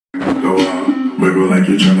go out. Wiggle like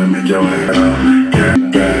you tryna make your head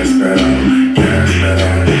out. Gas pedal, gas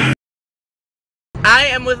pedal. I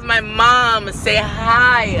am with my mom. Say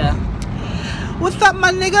hi. What's up,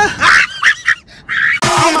 my nigga?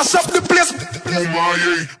 I'm myself the place.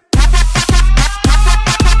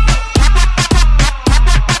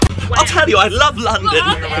 I'll tell you, I love London.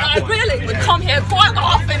 I really would come here quite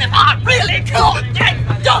often if I really could get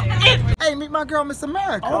done it. Hey, meet my girl, Miss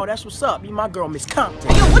America. Oh, that's what's up. Meet my girl, Miss Compton.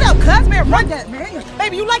 Hey, yo, what up, cuz? Man, run that, man.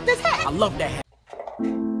 Baby, you like this hat? I love that hat.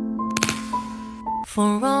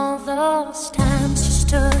 For all those times you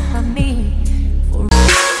stood by me.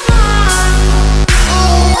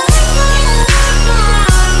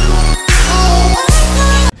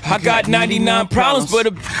 I got 99 problems, but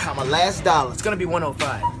I'm my last dollar. It's gonna be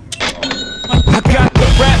 105. I got the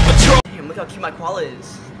rap patrol. Damn, look how cute my koala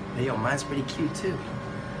is. Hey, yo, mine's pretty cute too.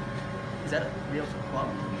 Is that a real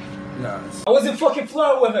koala? No. I wasn't fucking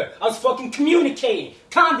flirting with her. I was fucking communicating,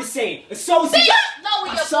 conversating, associating.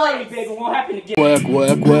 I'm sorry, baby. It won't happen again. Work,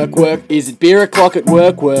 work, work, work. Is it beer o'clock at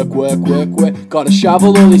work? Work, work, work, work. Gotta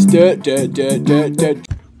shovel all this dirt, dirt, dirt, dirt, dirt.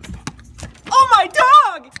 Oh, my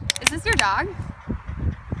dog! Is this your dog?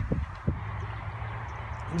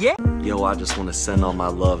 Yeah. Yo, I just want to send all my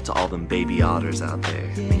love to all them baby otters out there.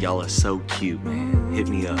 Y'all are so cute, man. Hit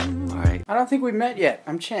me up, alright? I don't think we met yet.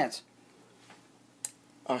 I'm Chance.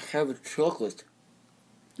 I have a chocolate.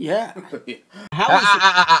 Yeah.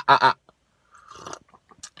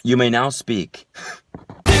 You may now speak.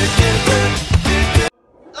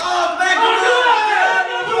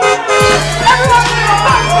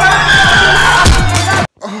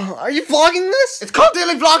 Are you vlogging this? It's called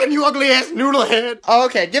daily vlogging, you ugly ass noodle head. Oh,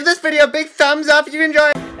 okay, give this video a big thumbs up if you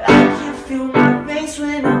enjoy. I can feel my face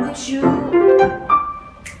when I'm with you.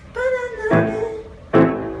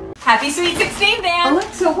 Happy Sweet 16, Dan.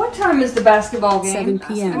 Alexa, what time is the basketball game? 7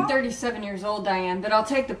 p.m. I'm 37 years old, Diane, but I'll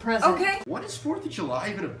take the present. Okay. What is 4th of July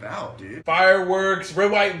even about, dude? Fireworks,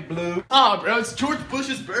 red, white, and blue. Oh, bro, it's George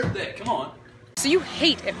Bush's birthday. Come on. So you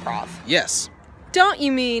hate improv? Yes. Don't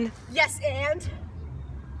you mean? Yes, and?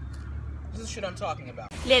 This is shit I'm talking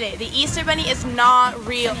about. Lily, the Easter Bunny is not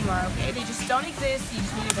real anymore, okay? They just don't exist. You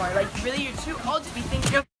just need more. Like, really, you're too old to be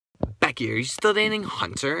thinking of. Becky, are you still dating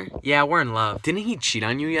Hunter? Yeah, we're in love. Didn't he cheat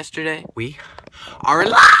on you yesterday? We are in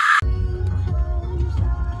love!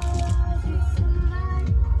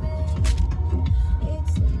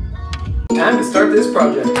 Time to start this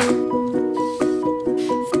project.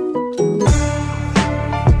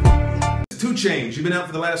 2 Chainz, you've been out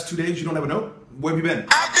for the last 2 days, you don't have a note? Where have you been?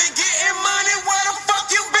 I've been getting money, where the fuck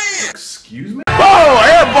you been? Excuse me? Oh,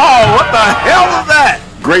 air ball, what the hell was that?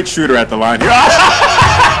 Great shooter at the line here.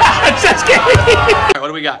 Just kidding. Alright, what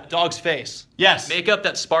do we got? Dog's face. Yes. Makeup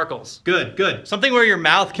that sparkles. Good, good. Something where your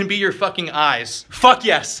mouth can be your fucking eyes. Fuck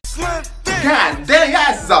yes. God damn, your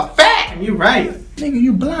ass is a fat! You right. Nigga,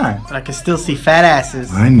 you blind. But I can still see fat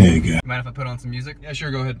asses. My nigga. Mind if I put on some music? Yeah,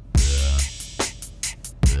 sure, go ahead.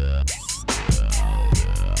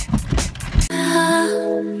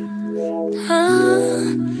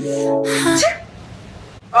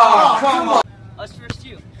 Oh, come on. Let's first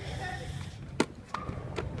you.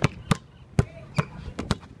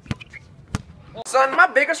 Son, my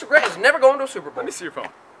biggest regret is never going to a Super Bowl. Let me see your phone.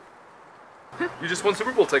 You just won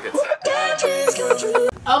Super Bowl tickets.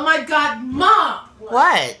 Oh my god, Mom!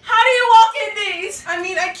 What? How do you walk in these? I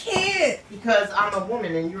mean, I can't. Because I'm a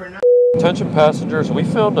woman and you're not. Attention passengers, we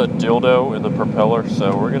found a dildo in the propeller,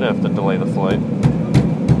 so we're gonna have to delay the flight.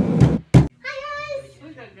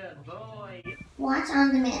 Watch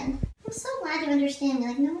on demand. I'm so glad you understand me.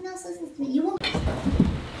 Like, no one else listens to me. You won't.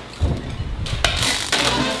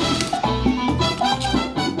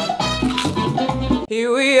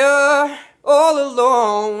 Here we are, all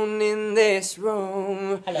alone in this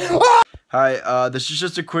room. Hello. Hi, this is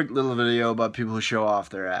just a quick little video about people who show off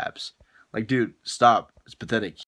their abs. Like, dude, stop. It's pathetic.